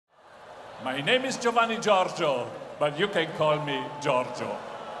My name is Giorgio, but you can call me Giorgio.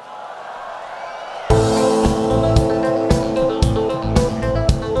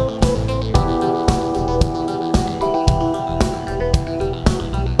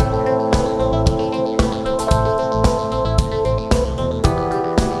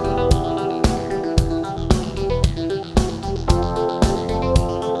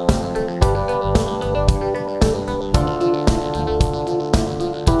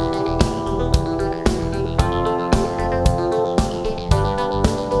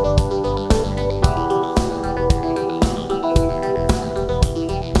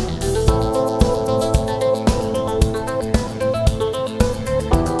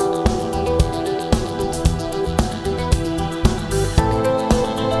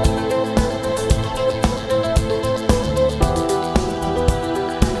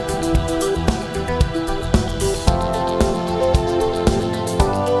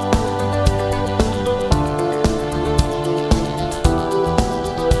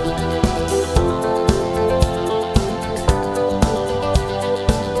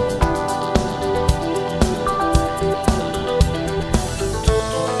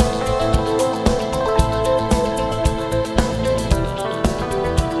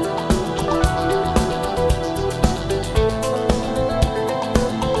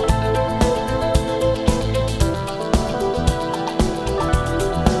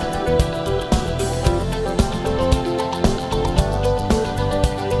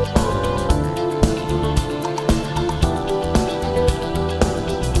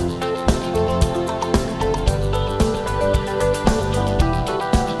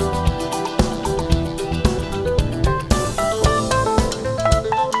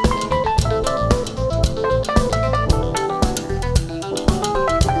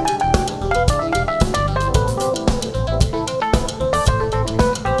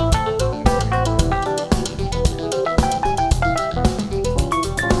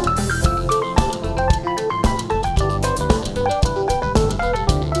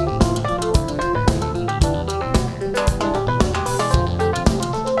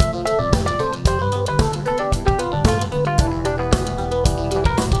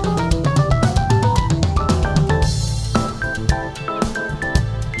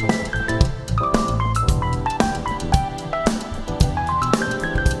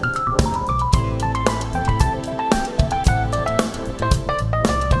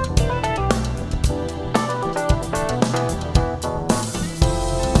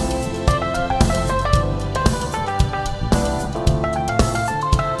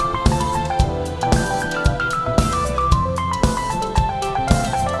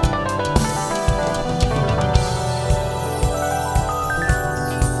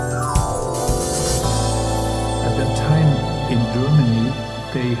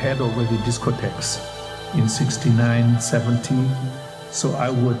 Had already discotheques in 69, 70. So I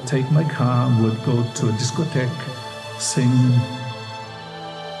would take my car, would go to a discotheque, sing.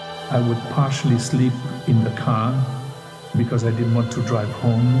 I would partially sleep in the car because I didn't want to drive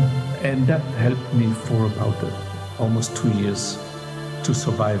home. And that helped me for about almost 2 years to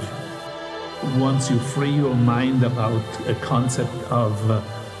survive. Once you free your mind about a concept of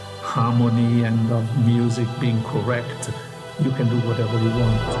harmony and of music being correct, you can do whatever you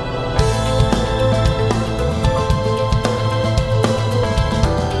want.